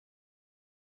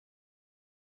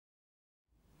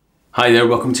Hi there,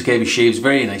 welcome to Kevy Shaves.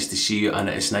 Very nice to see you, and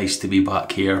it's nice to be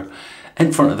back here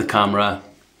in front of the camera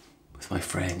with my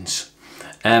friends.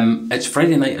 It's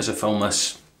Friday night as I film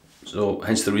this, so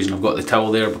hence the reason I've got the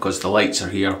towel there, because the lights are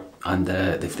here and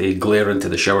if they glare into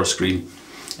the shower screen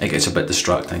it gets a bit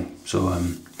distracting, so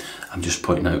I'm just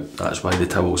pointing out that's why the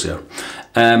towel's there.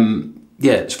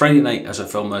 Yeah, it's Friday night as I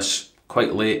film this,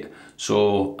 quite late,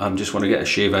 so I'm just want to get a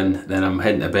shave in, then I'm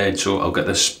heading to bed, so I'll get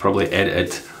this probably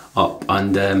edited up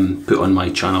and put on my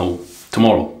channel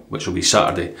tomorrow, which will be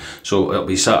Saturday. So it'll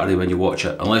be Saturday when you watch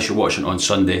it, unless you're watching it on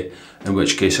Sunday, in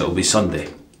which case it'll be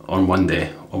Sunday on one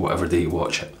day or whatever day you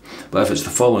watch it. But if it's the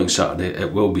following Saturday,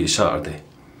 it will be Saturday,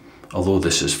 although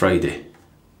this is Friday.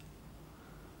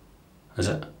 Is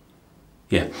it?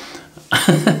 Yeah.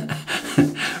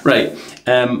 Right,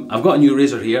 I've got a new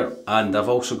razor here, and I've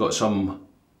also got some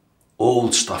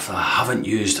old stuff that I haven't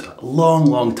used a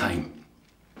long time.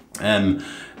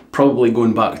 Probably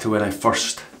going back to when I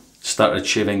first started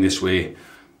shaving this way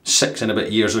 6 and a bit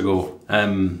years ago.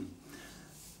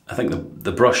 I think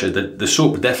the brush, the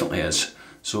soap definitely is.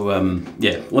 So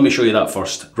yeah, let me show you that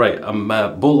first. Right, I'm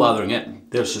bowl lathering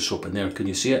it. There's the soap in there. Can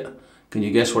you see it? Can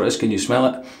you guess what it is? Can you smell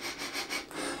it?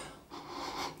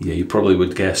 Yeah, you probably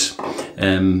would guess.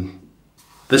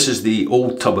 This is the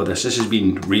old tub of this. This has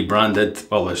been rebranded.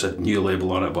 Well, there's a new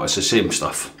label on it, but it's the same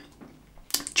stuff.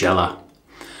 Cella.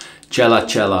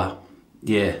 Cella,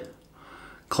 yeah,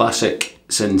 classic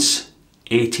since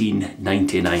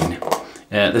 1899.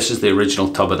 This is the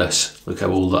original tub of this. Look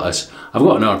how old that is. I've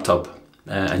got another tub,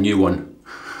 a new one,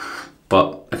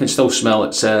 but I can still smell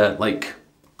it's like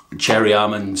cherry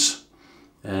almonds,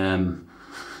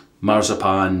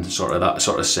 marzipan, sort of that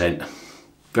sort of scent.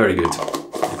 Very good,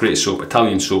 great soap,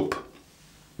 Italian soap.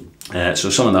 So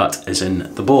some of that is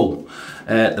in the bowl.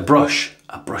 The brush.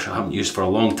 A brush I haven't used for a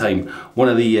long time. One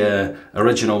of the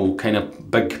original kind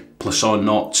of big Plisson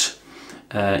knots.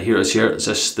 Here it is here.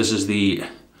 This is the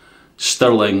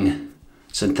Stirling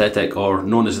synthetic, or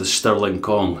known as the Stirling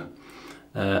Kong.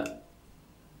 And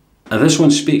this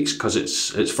one speaks because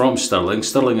it's from Stirling.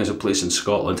 Stirling is a place in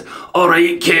Scotland.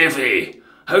 Alright Kevy,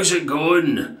 how's it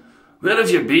going? Where have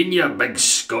you been, you big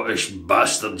Scottish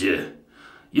bastard you?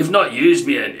 You've not used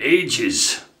me in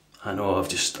ages. I know,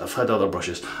 I've had other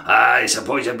brushes. I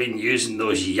suppose I've been using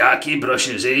those yaki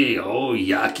brushes, eh? Oh,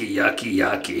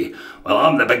 yaki. Well,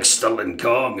 I'm the big Stirling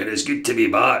Kong, and it's good to be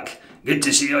back. Good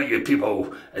to see all you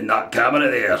people in that camera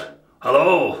there.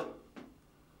 Hello?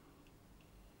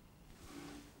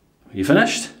 You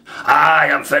finished? Aye,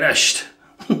 I'm finished.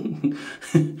 Come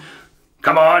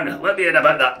on, let me in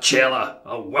about that Cella.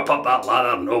 I'll whip up that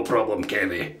lather, no problem,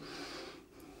 Kevy.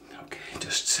 Okay,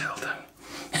 just settle down.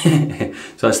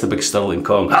 So that's the big Stirling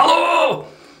Kong. Hello!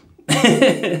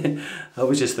 I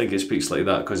always just think it speaks like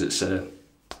that because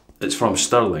it's from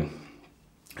Stirling.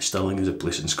 Stirling is a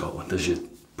place in Scotland, as you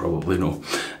probably know.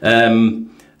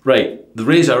 Right, the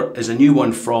razor is a new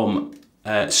one from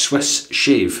Swiss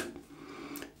Shave.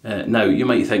 Now you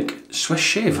might think, Swiss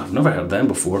Shave? I've never heard them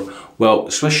before. Well,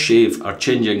 Swiss Shave are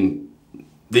changing.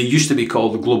 They used to be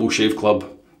called the Global Shave Club.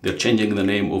 They're changing the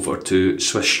name over to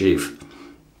Swiss Shave.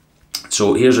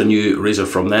 So here's a new razor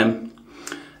from them.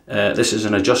 This is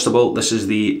an adjustable. This is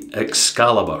the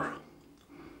Excalibur.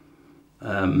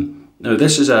 Now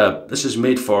this is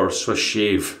made for Swiss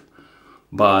Shave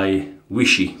by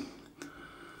Vichy.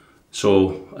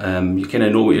 So you kind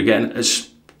of know what you're getting. It's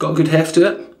got a good heft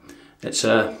to it. It's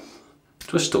a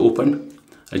twist to open,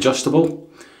 adjustable.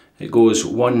 It goes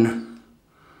one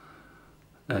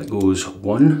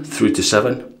through to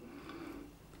 7.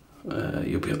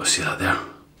 You'll be able to see that there.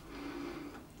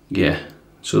 Yeah,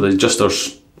 so the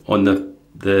adjuster's on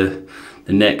the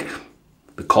neck,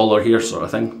 the collar here sort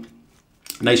of thing.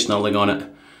 Nice knurling on it.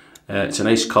 It's a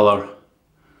nice colour.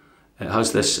 It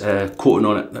has this coating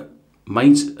on it.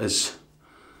 Mine's is,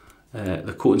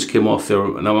 the coatings came off there.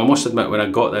 Now I must admit, when I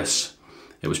got this,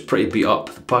 it was pretty beat up.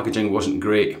 The packaging wasn't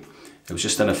great. It was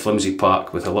just in a flimsy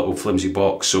pack with a little flimsy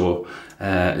box, so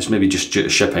it's maybe just due to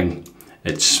shipping.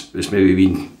 It's maybe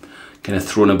been kind of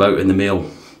thrown about in the mail.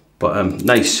 But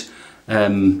nice.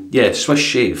 Yeah, Swiss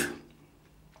Shave.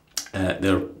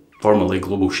 They're formerly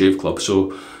Global Shave Club.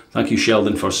 So thank you,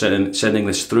 Sheldon, for sending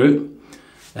this through.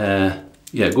 Yeah,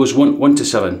 it goes 1 to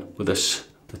 7 with this,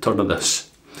 the turn of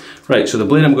this. Right, so the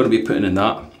blade I'm going to be putting in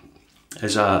that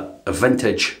is a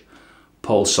vintage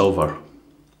Polsilver.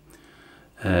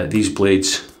 These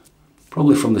blades,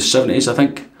 probably from the 70s, I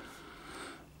think.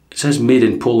 It says made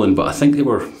in Poland, but I think they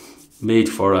were made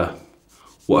for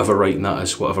whatever writing that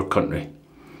is, whatever country.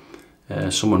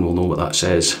 Someone will know what that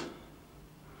says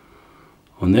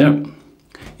on there.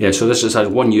 Yeah, so this has had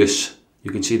one use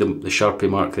You can see the Sharpie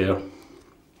mark there.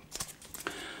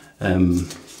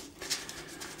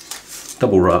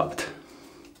 Double wrapped.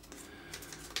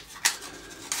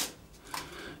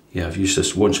 Yeah, I've used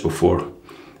this once before.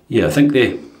 Yeah, I think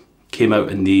they came out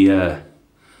in the, I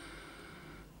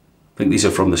think these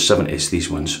are from the 70s, these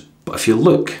ones. But if you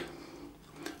look,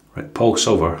 right,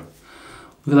 Polsilver,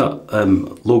 look at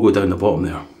that logo down the bottom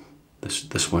there.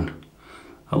 This one.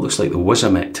 That looks like the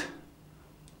Wizamet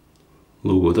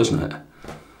logo, doesn't it?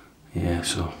 Yeah,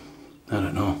 so, I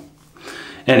don't know.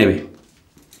 Anyway,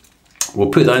 we'll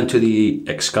put that into the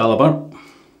Excalibur,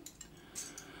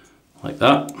 like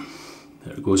that.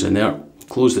 There it goes in there.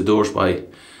 Close the doors by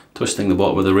twisting the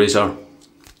bottom of the razor.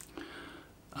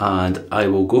 And I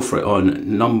will go for it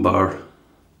on number,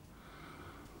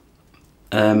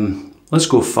 let's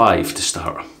go 5 to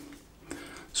start.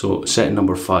 So setting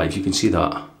number 5, you can see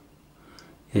that.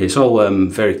 Yeah, it's all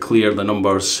very clear, the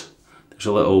numbers. There's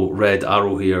a little red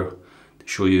arrow here to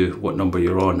show you what number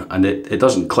you're on. And it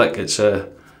doesn't click, it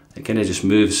kind of just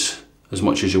moves as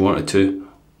much as you want it to.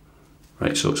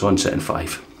 Right, so it's on setting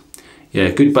 5. Yeah,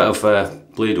 good bit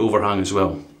of blade overhang as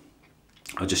well.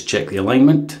 I'll just check the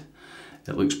alignment.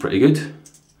 It looks pretty good.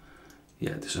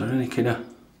 Yeah, is there any kind of...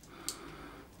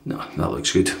 No, that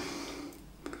looks good.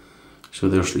 So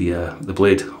there's the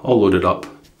blade all loaded up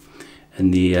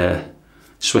in the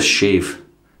Swiss Shave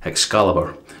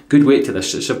Excalibur. Good weight to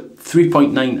this. It's a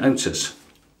 3.9 ounces,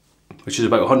 which is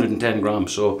about 110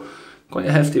 grams, so quite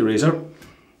a hefty razor.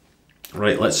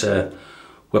 Right, let's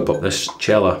whip up this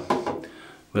Cella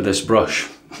with this brush.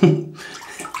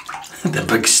 The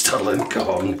big Stirling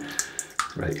Kong.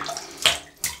 Right.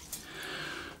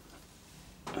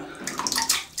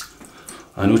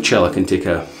 I know Cella can take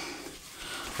a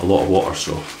lot of water,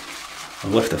 so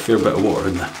I've left a fair bit of water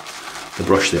in the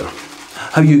brush there.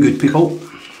 How you good people?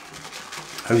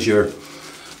 How's your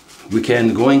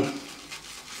weekend going?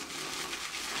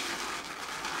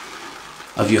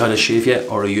 Have you had a shave yet,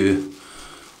 or are you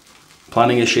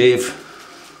planning a shave?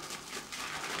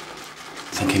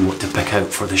 Thinking what to pick out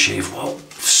for the shave. What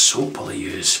soap will I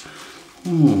use?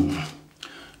 Right,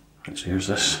 so here's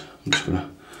this. I'm just gonna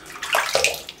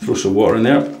throw some water in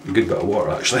there. A good bit of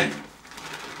water actually.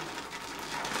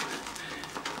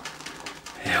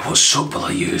 Yeah, what soap will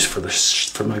I use for this,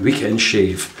 for my weekend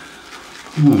shave?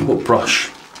 What brush?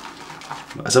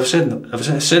 As I've said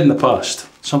in the past,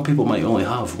 some people might only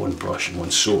have one brush and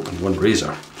one soap and one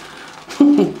razor.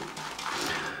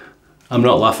 I'm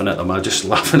not laughing at them, I'm just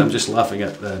laughing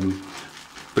at them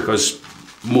because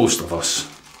most of us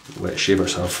wet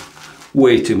shavers have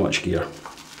way too much gear.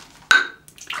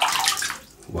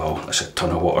 Wow, that's a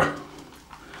ton of water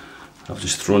I've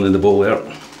just thrown in the bowl there.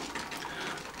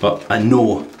 But I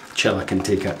know Cella can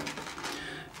take it.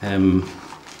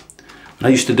 I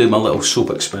used to do my little soap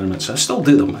experiments. I still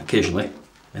do them occasionally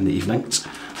in the evenings.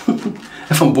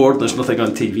 If I'm bored, there's nothing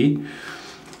on TV.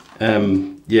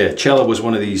 Yeah, Cella was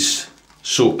one of these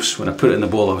soaps. When I put it in the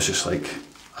bowl, I was just like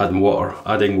adding water,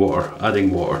 adding water,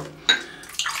 adding water,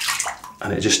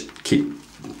 and it just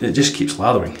keeps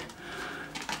lathering.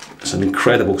 It's an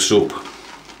incredible soap.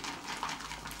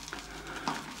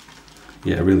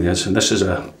 Yeah, it really is. And this is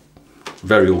a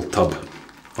very old tub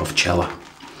of Cella,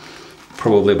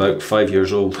 probably about 5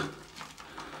 years old,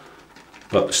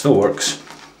 but it still works.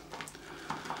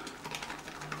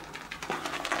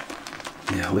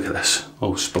 Yeah, look at this,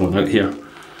 all spilling out here.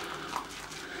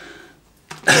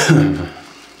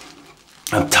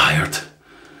 I'm tired.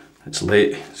 It's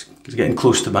late. It's getting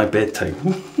close to my bedtime.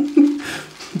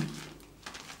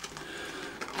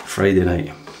 Friday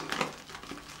night.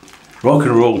 Rock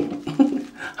and roll.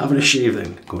 Having a shave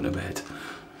then, going to bed.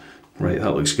 Right,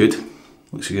 that looks good.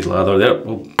 Looks a good lather there.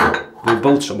 We'll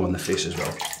build some on the face as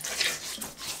well.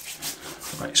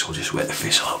 Right, so we'll just wet the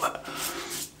face a little bit.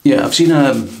 Yeah, I've seen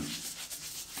a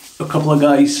couple of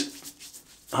guys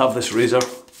have this razor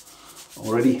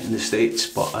already in the States,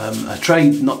 but I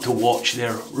tried not to watch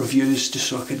their reviews just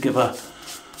so I could give a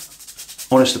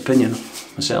honest opinion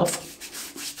myself.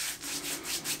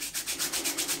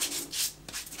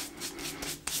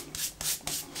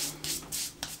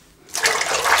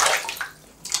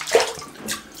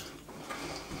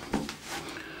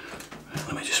 Right,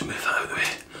 let me just move that out of the way.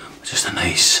 It's just a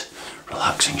nice,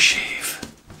 relaxing shave.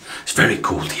 It's very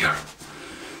cold here.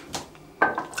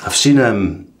 I've seen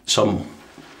some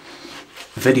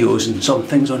videos and some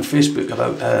things on Facebook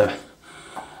about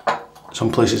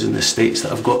some places in the States that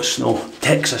have got snow,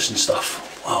 Texas and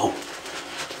stuff. Wow.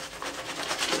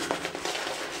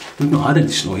 We've not had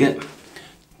any snow yet,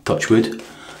 touch wood.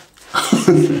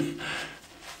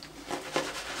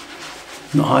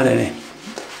 Not had any.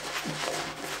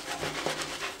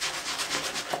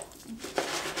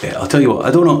 Yeah, I'll tell you what,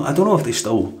 I don't know if they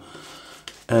still,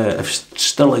 if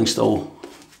Stirling still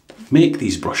make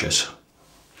these brushes.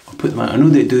 I'll put them out. I know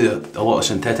they do a lot of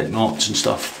synthetic knots and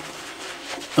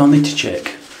stuff. I'll need to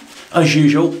check. As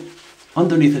usual,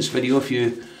 underneath this video, if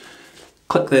you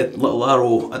click the little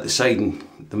arrow at the side and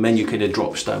the menu kind of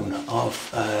drops down,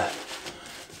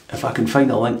 if I can find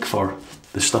a link for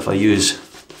the stuff I use,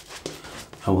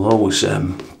 I will always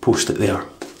post it there.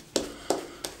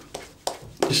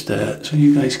 Just so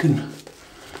you guys can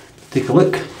take a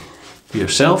look for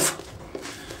yourself,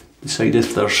 decide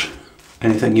if there's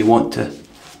anything you want to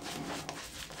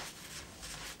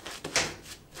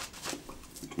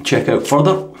check out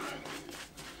further,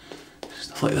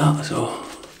 stuff like that. So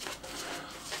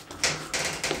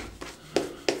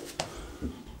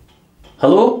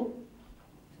hello?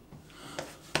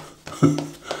 That'd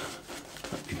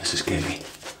be Mrs. Kevy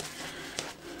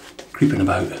creeping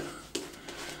about.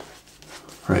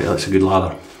 Right, that's a good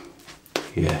lather.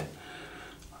 Yeah,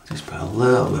 I'll just put a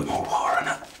little bit more water in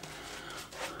it.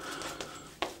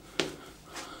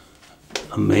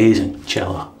 Amazing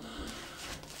Cella.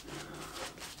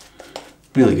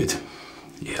 Really good.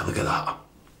 Yeah, look at that.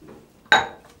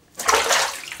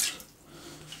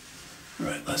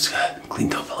 Right, let's get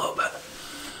cleaned up a little bit.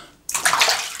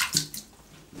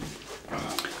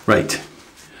 Right,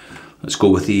 let's go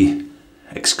with the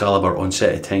Excalibur on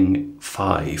setting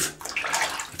 5.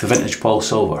 The vintage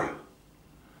Polsilver.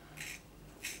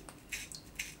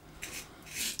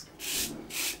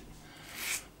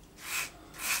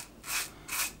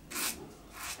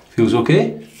 Feels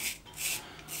okay?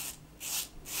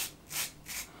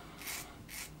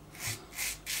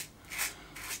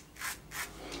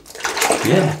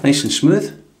 Yeah, nice and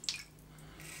smooth.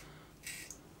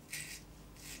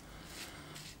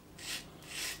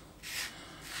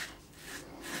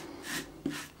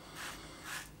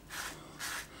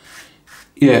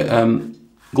 Yeah,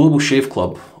 Global Shave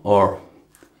Club, or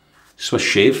Swiss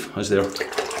Shave, as they're,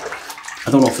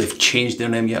 I don't know if they've changed their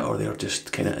name yet or they're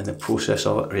just kind of in the process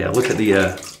of it. Yeah, look at the,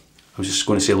 I was just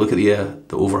going to say, look at the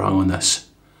overhang on this,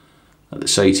 at the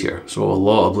sides here. So a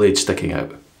lot of blades sticking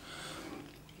out.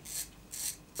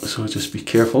 So just be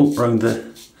careful around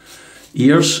the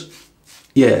ears.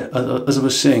 Yeah, as I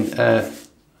was saying,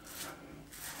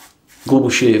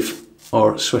 Global Shave,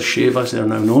 or Swiss Shave as they're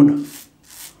now known.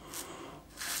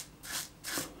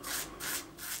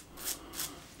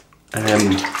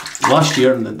 Last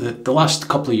year and the last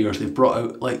couple of years they've brought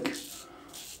out like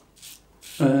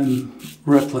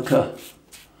replica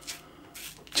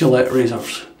Gillette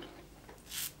razors.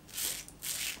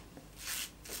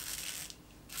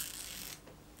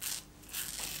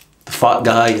 The Fat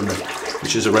Guy,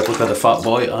 which is a replica of the Fat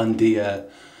Boy, and the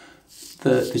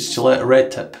Gillette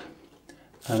Red Tip.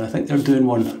 And I think they're doing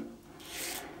one,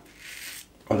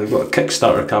 or they've got a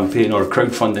Kickstarter campaign or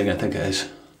crowdfunding, I think it is,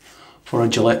 for a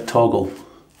Gillette toggle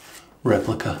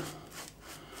replica.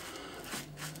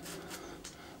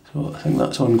 So I think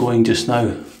that's ongoing just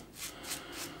now.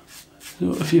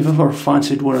 So if you've ever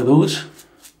fancied one of those,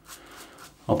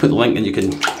 I'll put the link and you can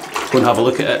go and have a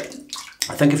look at it.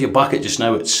 I think if you back it just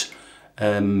now, it's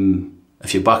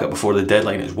if you back it before the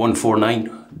deadline, it's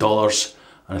 $149,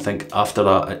 and I think after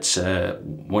that, it's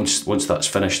once that's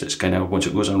finished, it's kind of, once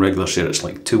it goes on regular sale, it's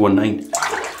like $219,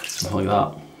 something like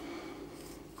that.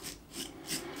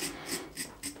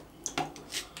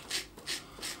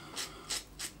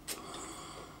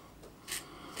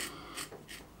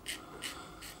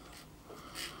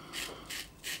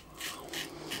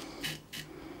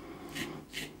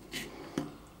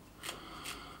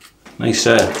 Nice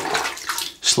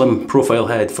slim profile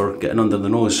head for getting under the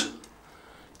nose.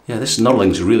 Yeah, this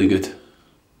knurling's really good.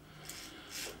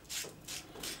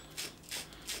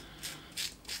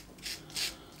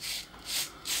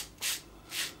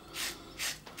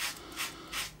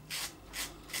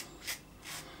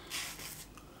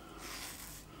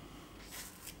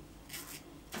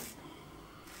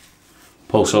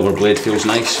 Polsilver blade feels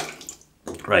nice.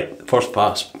 Right, first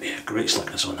pass, yeah, great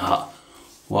slickness on that.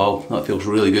 Wow, that feels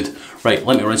really good. Right,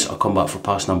 let me rinse it, I'll come back for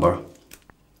pass number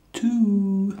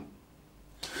 2.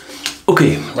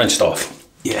 Okay, rinsed off.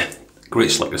 Yeah,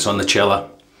 great slickness on the Cella.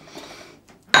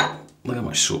 Look how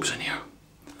much soap's in here.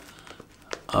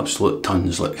 Absolute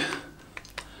tons, like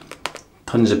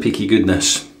tons of peaky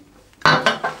goodness.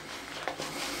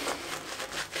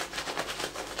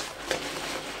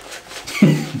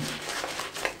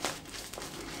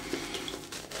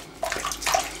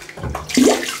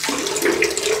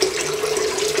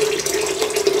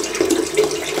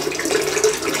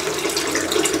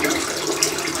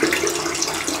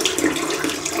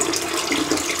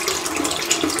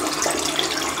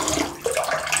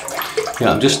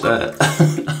 Yeah, I'm just, I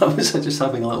was just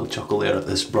having a little chuckle there at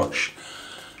this brush.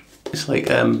 It's like,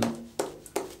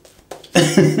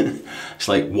 it's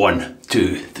like 1,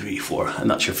 2, 3, 4, and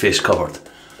that's your face covered.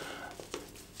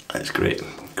 It's great.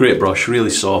 Great brush, really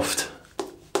soft.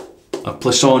 A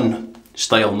Plisson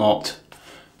style knot.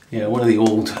 Yeah, one of the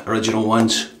old original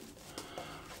ones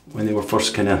when they were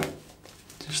first kind of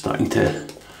starting to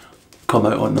come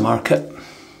out on the market.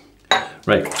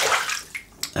 Right,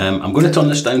 I'm going to turn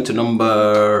this down to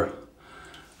number,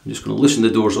 I'm just going to loosen the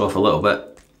doors off a little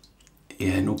bit.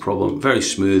 Yeah, no problem, very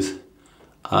smooth.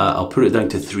 I'll put it down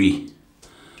to 3.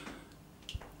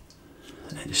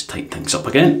 And just tighten things up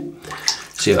again.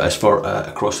 See how it is for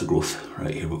across the growth.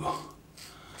 Right, here we go.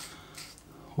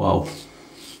 Wow.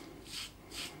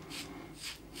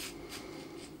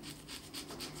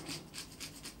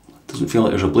 Doesn't feel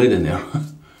like there's a blade in there.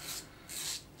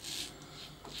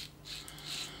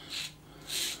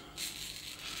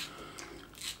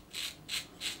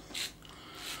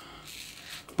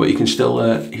 But you can still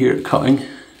hear it cutting.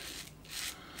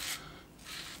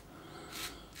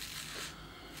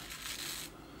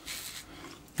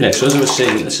 Yeah, so as I was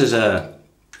saying, this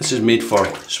is made for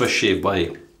Swiss Shave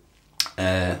by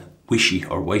Wishi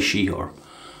or Weishi or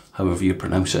however you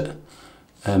pronounce it.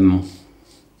 And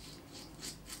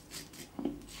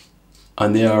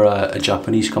they are a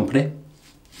Japanese company.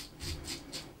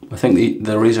 I think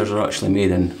the razors are actually made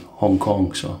in Hong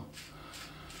Kong, so.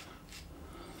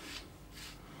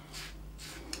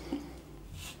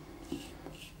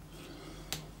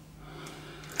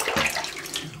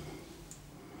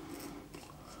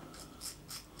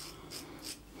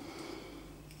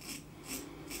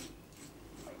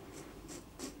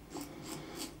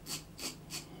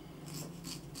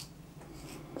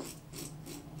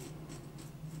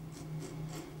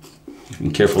 Be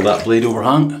careful that blade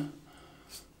overhang.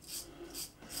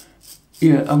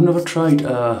 Yeah, I've never tried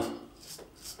a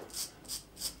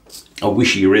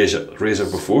Wishi razor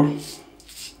before.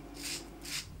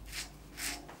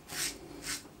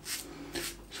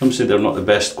 Some say they're not the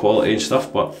best quality and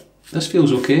stuff, but this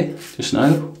feels okay just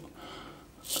now.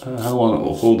 How long it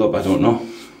will hold up, I don't know.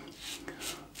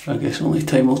 I guess only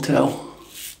time will tell.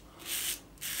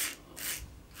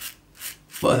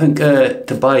 But I think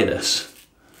to buy this,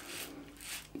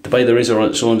 to buy the razor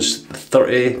on its own is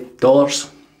 $30,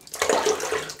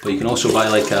 but you can also buy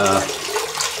like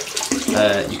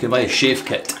you can buy a shave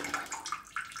kit.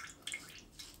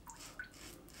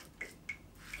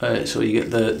 So you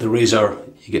get the razor,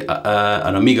 you get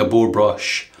an Amiga bore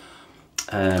brush,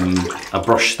 a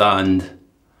brush stand,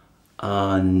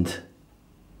 and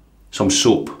some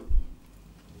soap.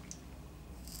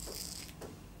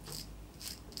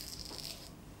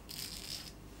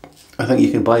 I think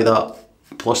you can buy that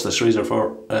plus this razor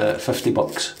for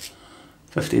 $50,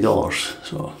 $50.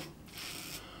 So,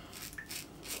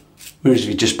 whereas if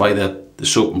you just buy the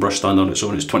soap and brush stand on its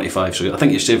own, it's $25. So I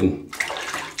think you're saving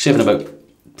about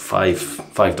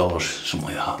 $5, something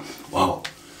like that. Wow,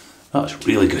 that's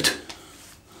really good.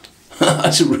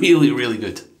 That's really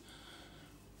good.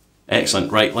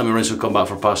 Excellent. Right, let me rinse and come back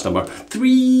for pass number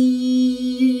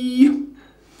 3.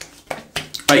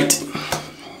 Right,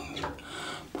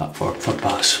 back for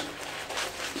pass.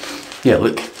 Yeah,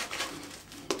 look.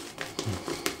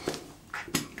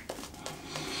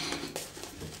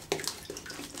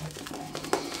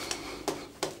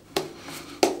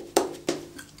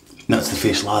 That's the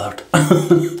face lathered.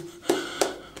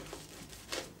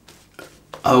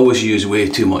 I always use way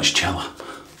too much Cella.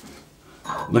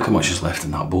 Look how much is left in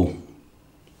that bowl.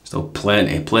 Still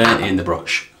plenty in the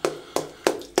brush.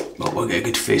 But we'll get a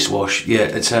good face wash. Yeah,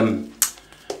 it's kind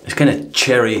of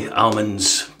cherry,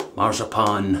 almonds,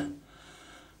 marzipan.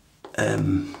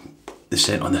 The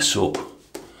scent on the soap.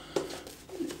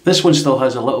 This one still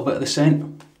has a little bit of the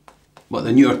scent, but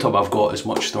the newer tub I've got is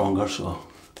much stronger. So,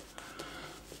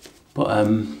 but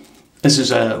this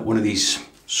is one of these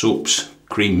soaps,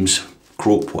 creams,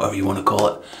 crope, whatever you want to call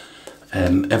it.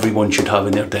 Everyone should have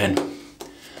in their den,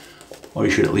 or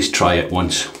you should at least try it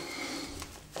once.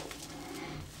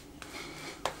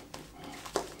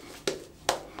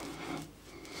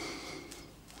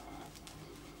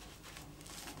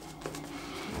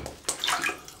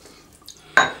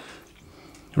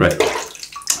 Right,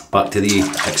 back to the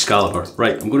Excalibur.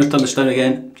 Right, I'm going to turn this down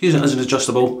again, use it as an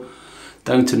adjustable,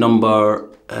 down to number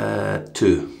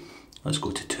 2. Let's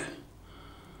go to 2.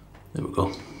 There we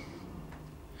go.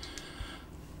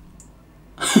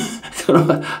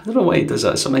 I don't know why it does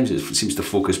that. Sometimes it seems to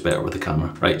focus better with the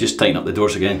camera. Right, just tighten up the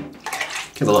doors again,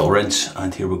 give a little rinse,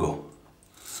 and here we go.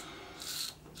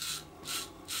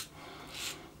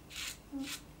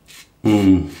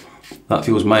 That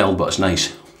feels mild, but it's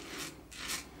nice.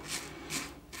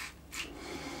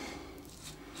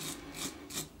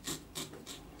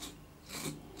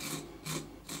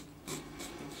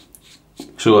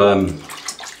 So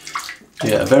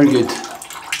yeah, a very good,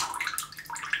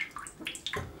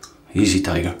 easy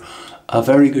tiger, a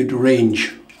very good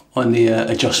range on the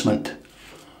adjustment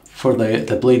for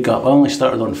the blade gap. I only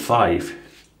started on 5.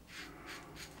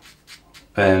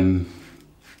 And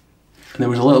there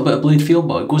was a little bit of blade feel,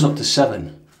 but it goes up to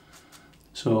 7.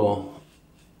 So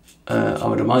I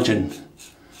would imagine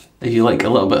if you like a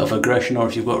little bit of aggression, or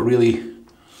if you've got a really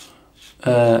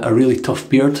tough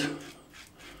beard,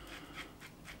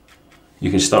 you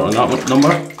can start on that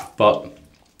number. But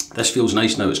this feels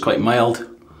nice now, it's quite mild.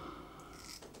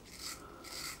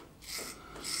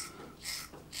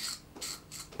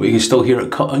 But you can still hear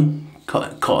it cutting. You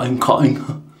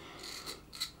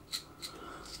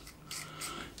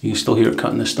can still hear it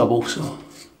cutting the stubble, so.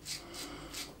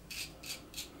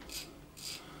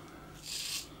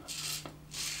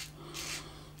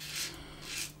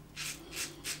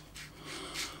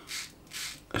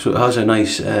 So it has a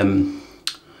nice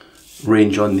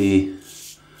range on the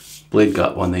blade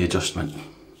gap on the adjustment.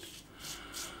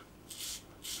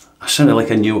 I sounded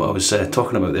like I knew what I was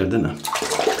talking about there, didn't I?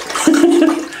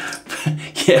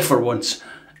 Yeah, for once.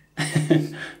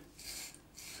 You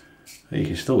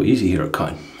can still easy hear it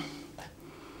cutting.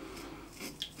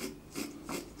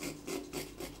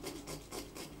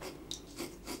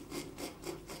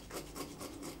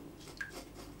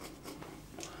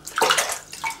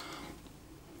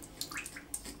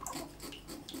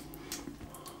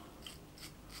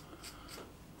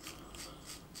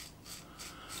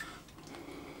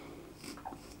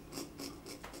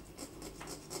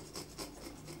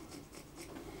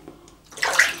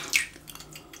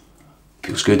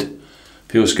 Feels good.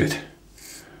 Feels good.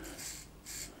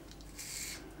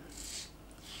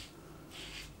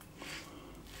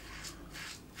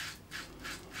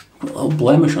 Got a little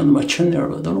blemish under my chin there,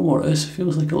 but I don't know what it is. It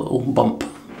feels like a little bump.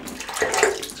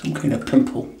 Some kind of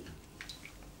pimple.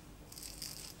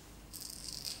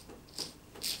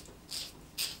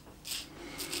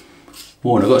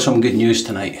 Oh, and I got some good news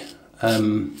tonight.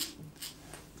 One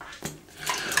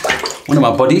of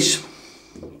my buddies,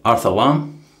 Arthur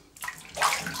Lamb.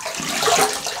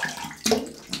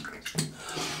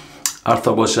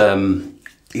 Arthur was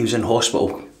he was in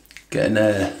hospital getting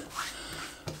a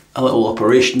little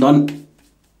operation done.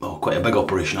 Well, quite a big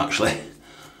operation actually.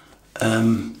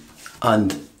 And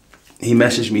he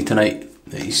messaged me tonight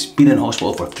that he's been in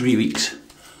hospital for 3 weeks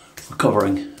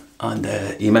recovering, and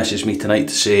he messaged me tonight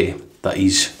to say that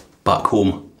he's back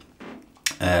home.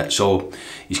 So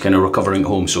he's kind of recovering at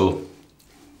home. So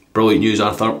brilliant news,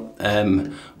 Arthur.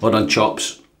 Well done,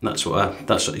 Chops. That's what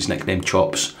his nickname,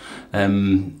 Chops. I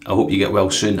hope you get well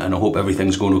soon, and I hope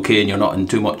everything's going okay and you're not in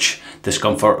too much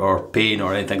discomfort or pain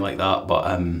or anything like that. But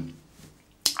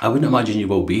I wouldn't imagine you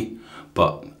will be.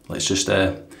 But let's just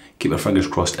keep our fingers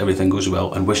crossed everything goes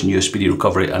well, and wishing you a speedy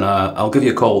recovery. And I'll give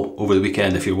you a call over the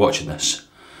weekend if you're watching this.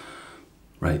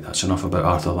 Right, that's enough about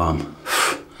Arthur Lamb.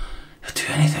 I'll do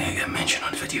anything I get mentioned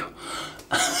on video.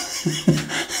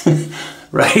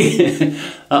 Right,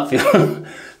 that feel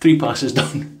 3 passes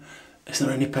done. Is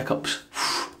there any pickups?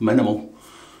 Minimal,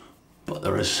 but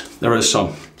there is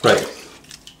some. Right,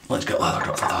 let's get lathered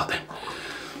up for that then.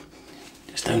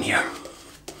 It's down here.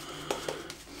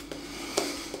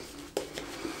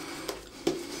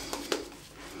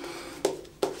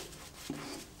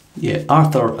 Yeah,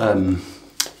 Arthur,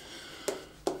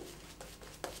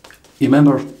 you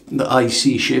remember the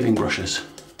IC shaving brushes?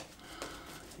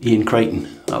 Ian Crichton,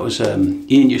 that was, Ian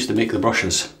used to make the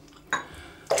brushes,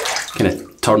 kind of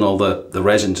turn all the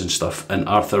resins and stuff, and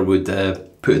Arthur would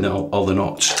put in all the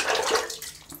knots.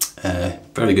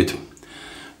 Very good.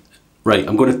 Right,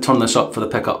 I'm going to turn this up for the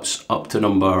pickups up to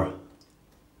number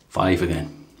 5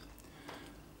 again.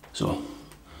 So.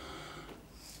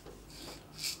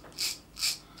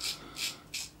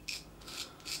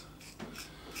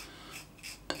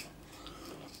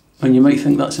 And you might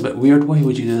think that's a bit weird, why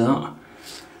would you do that?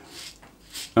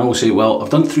 I will say, well, I've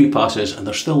done 3 passes and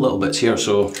there's still little bits here,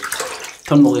 so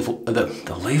turn the level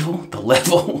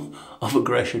of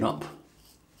aggression up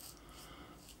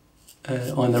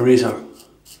on the razor.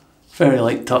 Very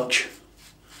light touch,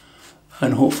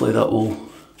 and hopefully that will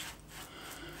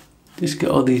just get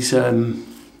all these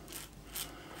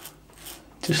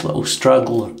just little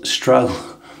stragglers,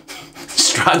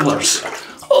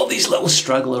 all these little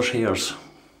stragglers hairs.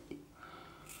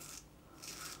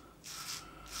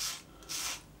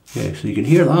 Yeah, so you can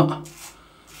hear that.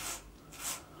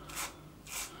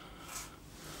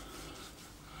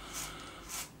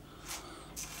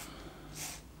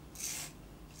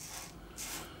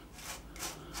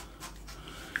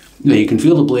 Yeah, you can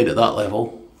feel the blade at that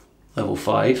level, level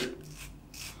 5.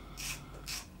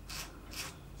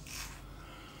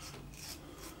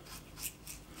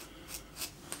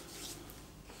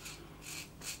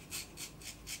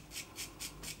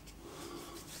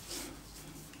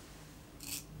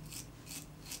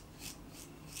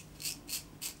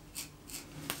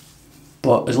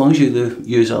 But as long as you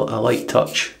use a light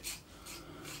touch,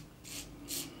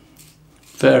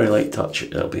 very light touch,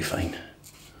 it'll be fine.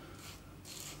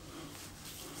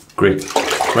 Great.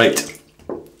 Right,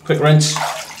 quick rinse.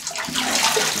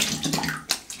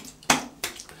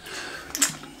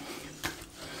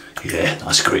 Yeah,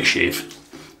 that's a great shave.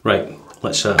 Right,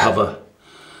 let's have a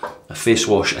face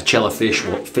wash, a Cella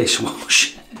face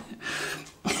wash.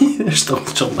 There's still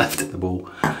some left at the bowl.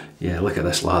 Yeah, look at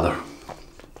this lather.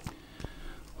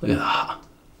 Look at that.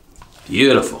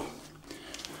 Beautiful.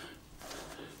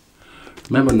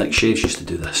 Remember Nick Shaves used to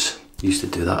do this? He used to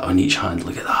do that on each hand.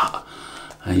 Look at that.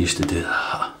 I used to do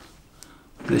that.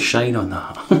 Look at the shine on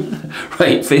that.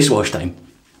 Right, face wash time.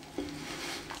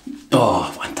 Oh,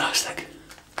 fantastic.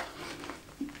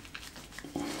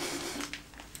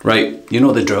 Right, you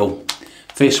know the drill.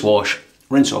 Face wash,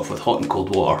 rinse off with hot and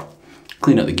cold water,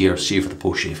 clean out the gear, save for the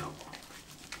post shave.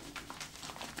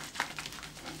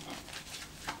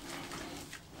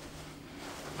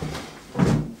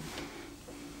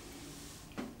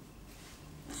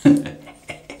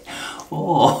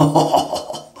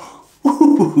 Oh,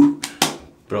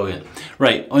 brilliant.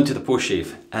 Right, onto the post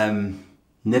shave.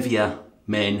 Nivea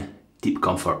Men Deep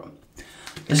Comfort.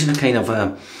 This is a kind of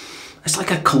a, it's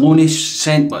like a cologne-ish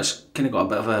scent, but it's kind of got a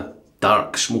bit of a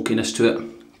dark smokiness to it.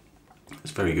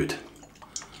 It's very good.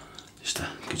 Just a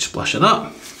good splash of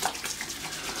that.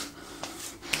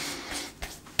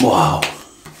 Wow.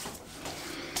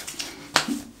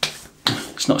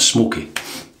 It's not smoky,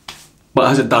 but it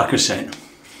has a darker scent.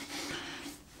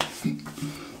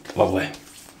 Lovely.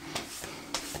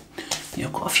 Yeah,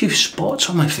 I've got a few spots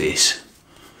on my face.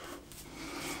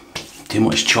 Too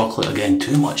much chocolate again,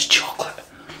 too much chocolate.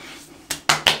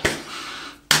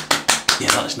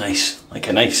 Yeah, that's nice. Like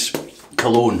a nice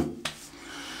cologne.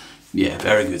 Yeah,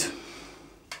 very good.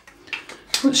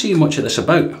 I don't see much of this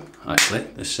about, actually.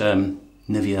 This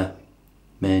Nivea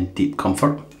Men Deep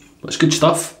Comfort. But it's good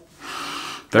stuff.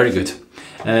 Very good.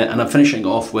 And I'm finishing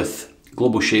off with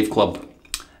Global Shave Club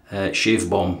Shave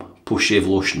Balm Post Shave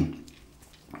Lotion.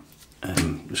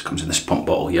 This comes in this pump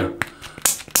bottle here.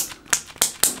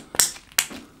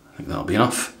 I think that'll be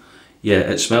enough. Yeah,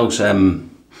 it smells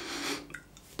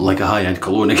like a high-end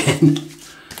cologne again.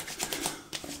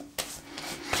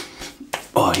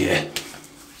 Oh yeah.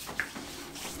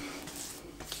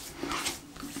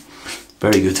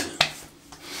 Very good.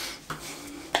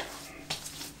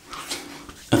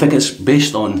 I think it's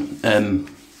based on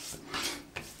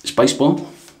Spice Balm,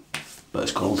 but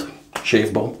it's called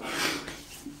Shave Balm.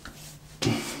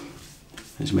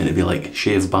 It's meant to be like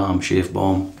Shave Balm, Shave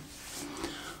Balm.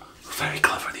 Very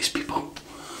clever, these people.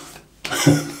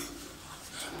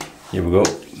 Here we go.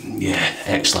 Yeah,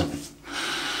 excellent.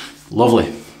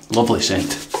 Lovely, lovely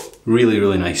scent. Really,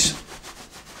 really nice.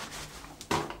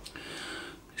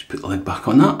 Just put the lid back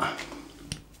on that.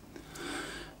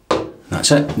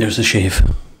 That's it, there's the shave.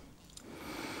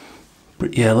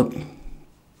 But yeah, look,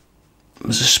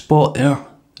 there's a spot there.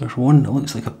 There's one that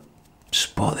looks like a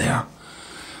spot there.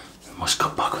 I must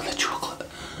cut back on the chocolate.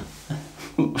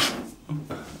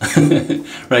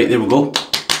 Right, there we go.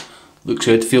 Looks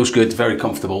good, feels good, very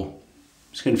comfortable.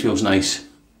 Skin feels nice,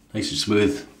 nice and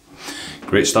smooth.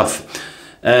 Great stuff.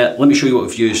 Let me show you what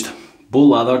we've used. Bowl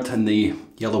lathered in the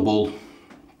yellow bowl.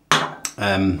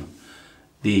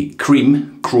 The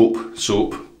cream Crope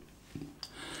soap.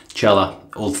 Cella,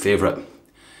 old favourite.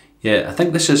 Yeah, I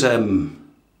think this is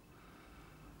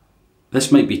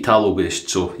this might be tallow based,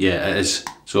 so yeah, it is.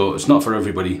 So it's not for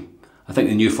everybody. I think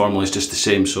the new formula is just the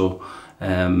same, so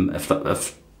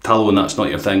if tallow and that's not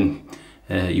your thing,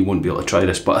 you won't be able to try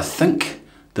this. But I think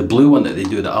the blue one that they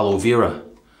do, the aloe vera,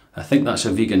 I think that's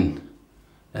a vegan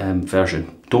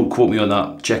version. Don't quote me on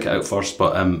that, check it out first,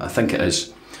 but I think it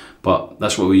is. But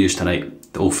that's what we use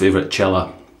tonight, the old favourite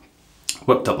Cella.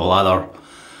 Whipped up the lather,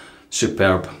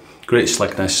 superb, great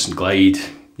slickness and glide.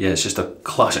 Yeah, it's just a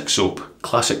classic soap,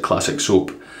 classic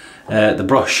soap. The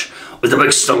brush with the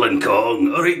big Stirling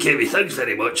Kong. Alright Kevy, thanks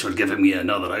very much for giving me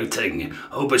another outing.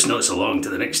 I hope it's not so long to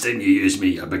the next time you use me,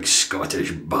 you big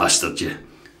Scottish bastard you.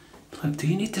 Like, do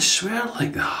you need to swear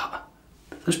like that?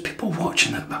 There's people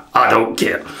watching it, but I don't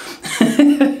care.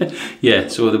 Yeah,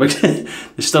 so the big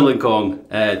the Stirling Kong,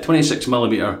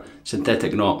 26mm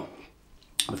synthetic knot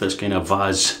with this kind of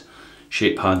vase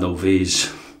shape handle,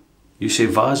 vase. You say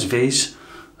vase, vase?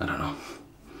 I don't know.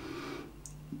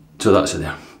 So that's it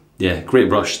there. Yeah, great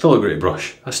brush, still a great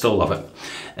brush. I still love it.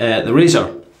 The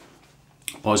razor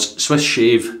was Swiss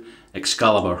Shave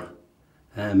Excalibur.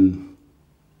 An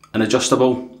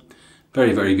adjustable,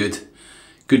 very, very good.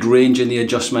 Good range in the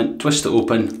adjustment, twist it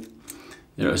open.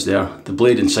 There it is there. The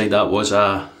blade inside that was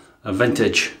a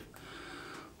vintage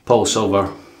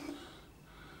Polsilver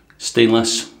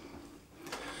stainless.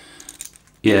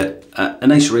 Yeah, a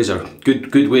nice razor.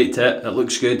 Good weight to it. It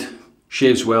looks good.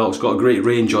 Shaves well. It's got a great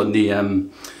range on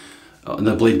the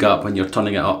blade gap when you're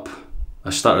turning it up. I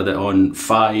started it on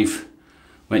 5,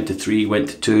 went to 3, went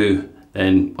to 2,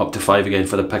 then up to 5 again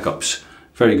for the pickups.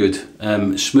 Very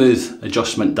good. Smooth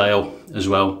adjustment dial as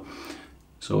well.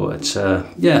 So it's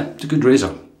yeah, it's a good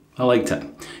razor. I liked it.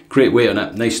 Great weight on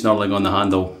it. Nice knurling on the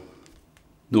handle.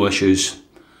 No issues.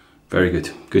 Very good.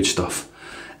 Good stuff.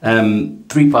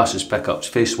 3 passes pickups,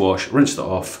 face wash, rinsed it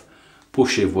off.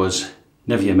 Post shave was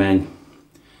Nivea Men,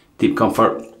 Deep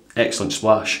Comfort, excellent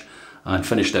splash, and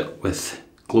finished it with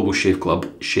Global Shave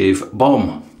Club Shave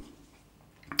Balm.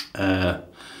 Yeah,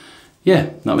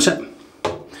 that was it.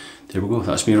 There we go.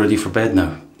 That's me ready for bed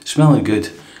now. Smelling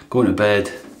good. Going to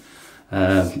bed.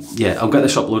 Yeah, I'll get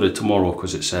this uploaded tomorrow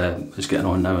because it's getting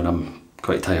on now and I'm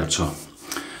quite tired. So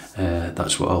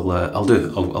that's what I'll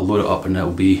do. I'll load it up and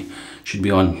should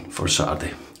be on for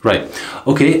Saturday. Right,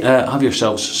 okay, have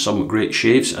yourselves some great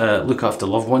shaves, look after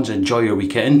loved ones, enjoy your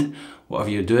weekend, whatever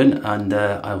you're doing, and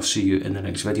I'll see you in the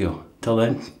next video. Till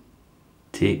then,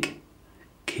 take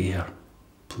care,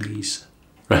 please.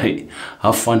 Right,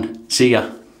 have fun, see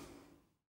ya.